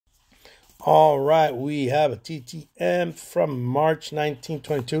All right, we have a TTM from March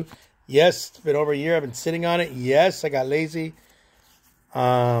 1922. Yes, it's been over a year. I've been sitting on it. Yes, I got lazy.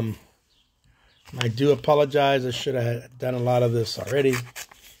 I do apologize. I should have done a lot of this already.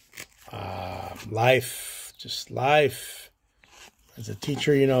 Life, just life. As a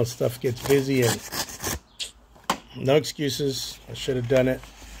teacher, you know, stuff gets busy and no excuses. I should have done it.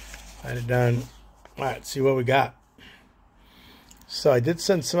 I'd have done. All right, see what we got. So I did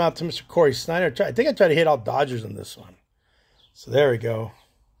send some out to Mr. Cory Synder. I think I tried to hit all Dodgers on this one. So there we go.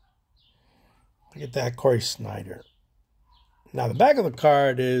 Look at that, Cory Synder. Now the back of the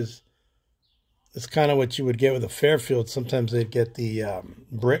card is kind of what you would get with a Fairfield. Sometimes they'd get the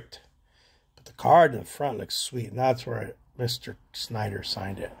bricked. But the card in the front looks sweet. And that's where Mr. Synder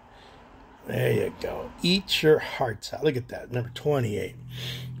signed it. There you go. Eat your hearts out. Look at that. Number 28.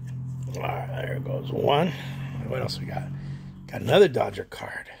 All right, there goes one. What else we got? Got another Dodger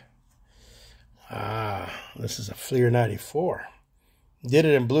card. This is a Fleer 94. Did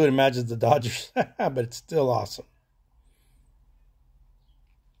it in blue. It matches the Dodgers, but it's still awesome.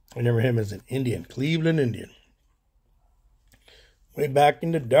 I remember him as an Indian, Cleveland Indian. Way back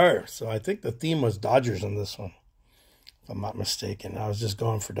in the dirt. So I think the theme was Dodgers on this one, if I'm not mistaken. I was just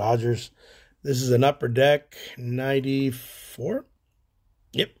going for Dodgers. This is an Upper Deck 94.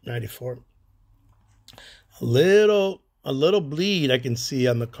 Yep, 94. A little bleed I can see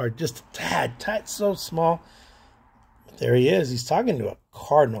on the card. Just a tad, so small. But there he is. He's talking to a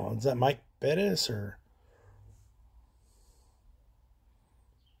Cardinal. Is that Mike Bettis or...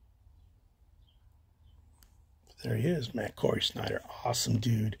 There he is, man. Cory Synder. Awesome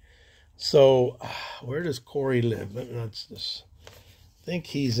dude. So, where does Cory live? Let's just... I think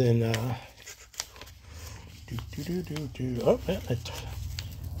he's in... Oh,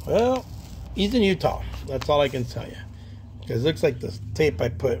 well, he's in Utah. That's all I can tell you. Because it looks like the tape I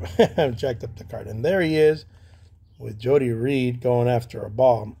put jacked up the card. And there he is with Jody Reed going after a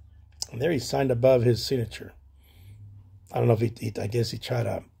ball. And there he signed above his signature. I don't know if I guess he tried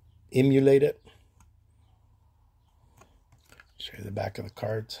to emulate it. Show you the back of the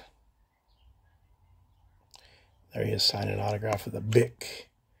cards. There he is signing an autograph with a Bic.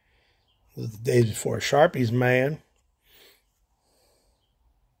 This is the days before Sharpies, man.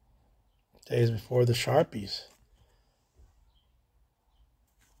 Days before the Sharpies.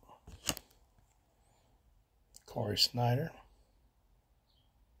 Cory Synder.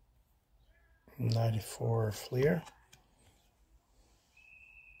 94 Fleer.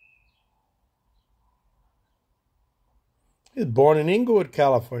 He was born in Inglewood,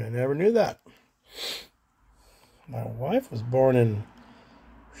 California. I never knew that. My wife was born in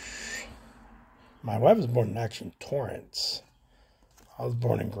Action Torrance. I was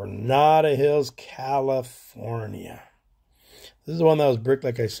born in Granada Hills, California. This is the one that was bricked,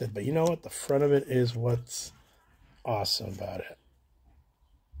 like I said. But you know what? The front of it is what's awesome about it.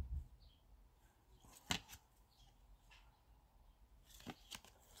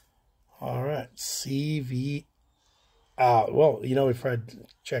 All right. CV out. Well, you know, before I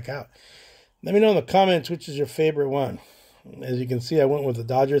check out, let me know in the comments which is your favorite one. As you can see, I went with the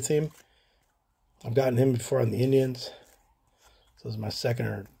Dodger theme. I've gotten him before on the Indians. So this is my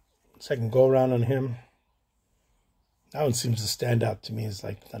second go around on him. That one seems to stand out to me as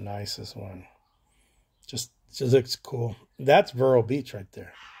like the nicest one. Just looks cool. That's Vero Beach right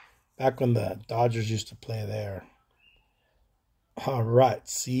there. Back when the Dodgers used to play there. All right,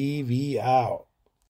 CV out.